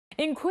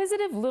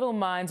Inquisitive little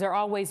minds are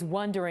always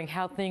wondering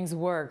how things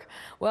work.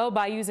 Well,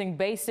 by using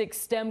basic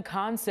STEM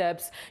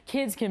concepts,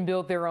 kids can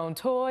build their own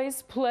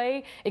toys,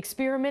 play,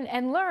 experiment,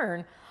 and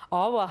learn,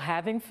 all while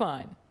having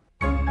fun.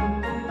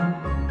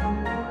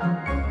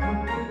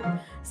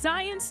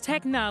 Science,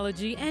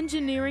 technology,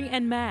 engineering,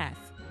 and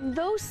math.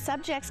 Those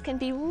subjects can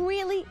be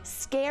really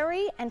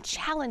scary and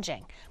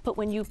challenging, but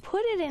when you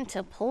put it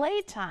into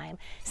playtime,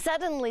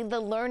 suddenly the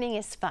learning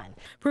is fun.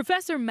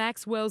 Professor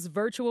Maxwell's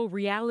virtual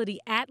reality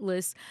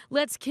atlas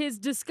lets kids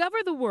discover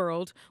the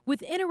world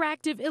with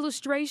interactive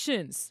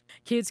illustrations.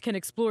 Kids can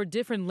explore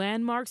different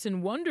landmarks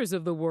and wonders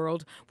of the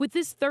world with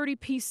this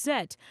 30-piece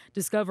set,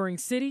 discovering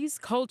cities,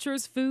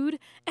 cultures, food,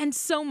 and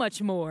so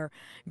much more.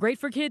 Great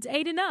for kids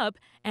 8 and up,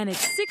 and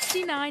it's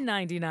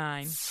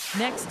 $69.99.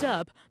 Next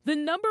up, the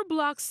Number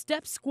Blocks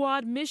Step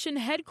Squad Mission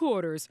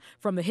Headquarters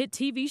from the hit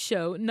TV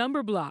show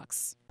Number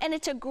Blocks. And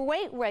it's a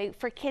great way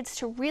for kids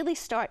to really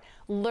start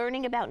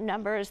learning about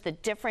numbers, the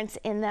difference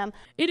in them.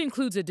 It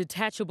includes a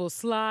detachable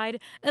slide,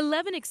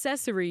 11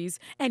 accessories,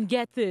 and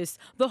get this,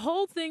 the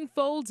whole thing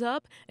folds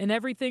up and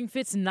everything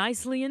fits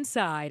nicely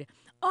inside.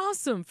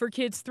 Awesome for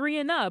kids 3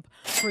 and up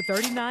for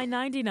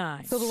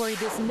 $39.99. So, Lori,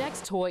 this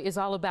next toy is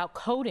all about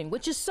coding,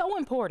 which is so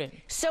important.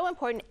 So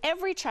important.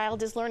 Every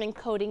child is learning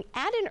coding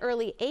at an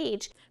early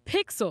age.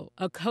 Pixel,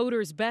 a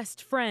coder's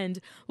best friend,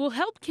 will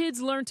help kids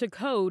learn to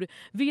code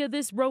via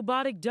this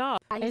robotic dog.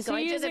 Is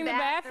he using the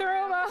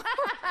bathroom?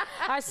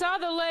 I saw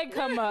the leg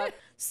come up.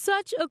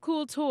 Such a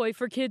cool toy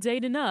for kids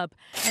 8 and up,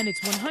 and it's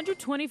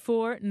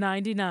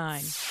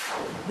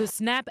 $124.99. The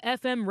Snap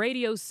FM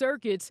radio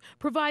circuits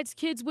provides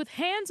kids with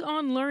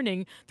hands-on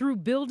learning through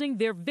building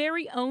their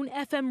very own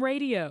FM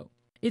radio.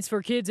 It's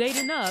for kids 8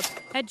 and up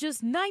at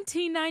just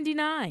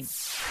 $19.99.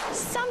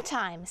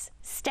 Sometimes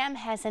STEM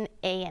has an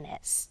A in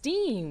it.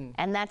 STEAM.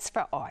 And that's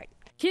for art.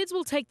 Kids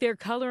will take their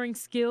coloring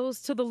skills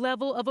to the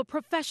level of a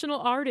professional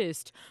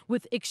artist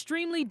with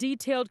extremely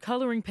detailed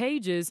coloring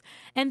pages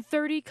and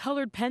 30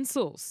 colored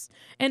pencils.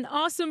 An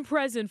awesome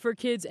present for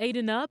kids 8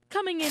 and up,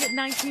 coming in at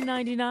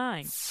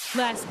 $19.99.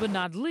 Last but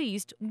not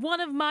least, one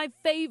of my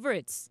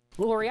favorites.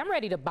 Lori, I'm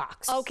ready to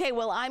box. Okay,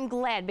 well, I'm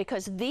glad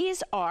because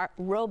these are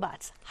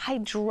robots,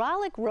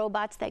 hydraulic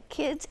robots that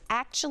kids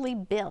actually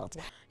build.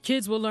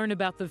 Kids will learn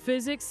about the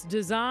physics,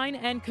 design,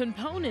 and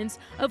components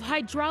of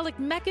hydraulic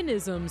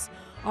mechanisms,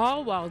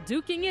 all while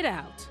duking it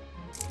out.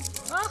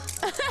 Oh.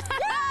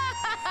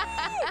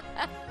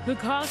 The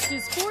cost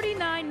is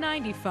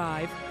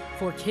 $49.95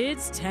 for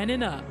kids 10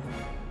 and up.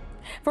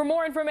 For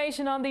more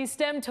information on these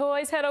STEM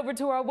toys, head over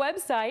to our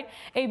website,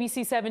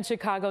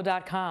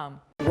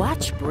 abc7chicago.com.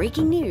 Watch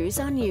breaking news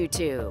on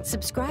YouTube.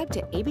 Subscribe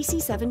to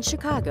ABC7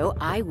 Chicago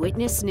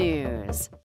Eyewitness News.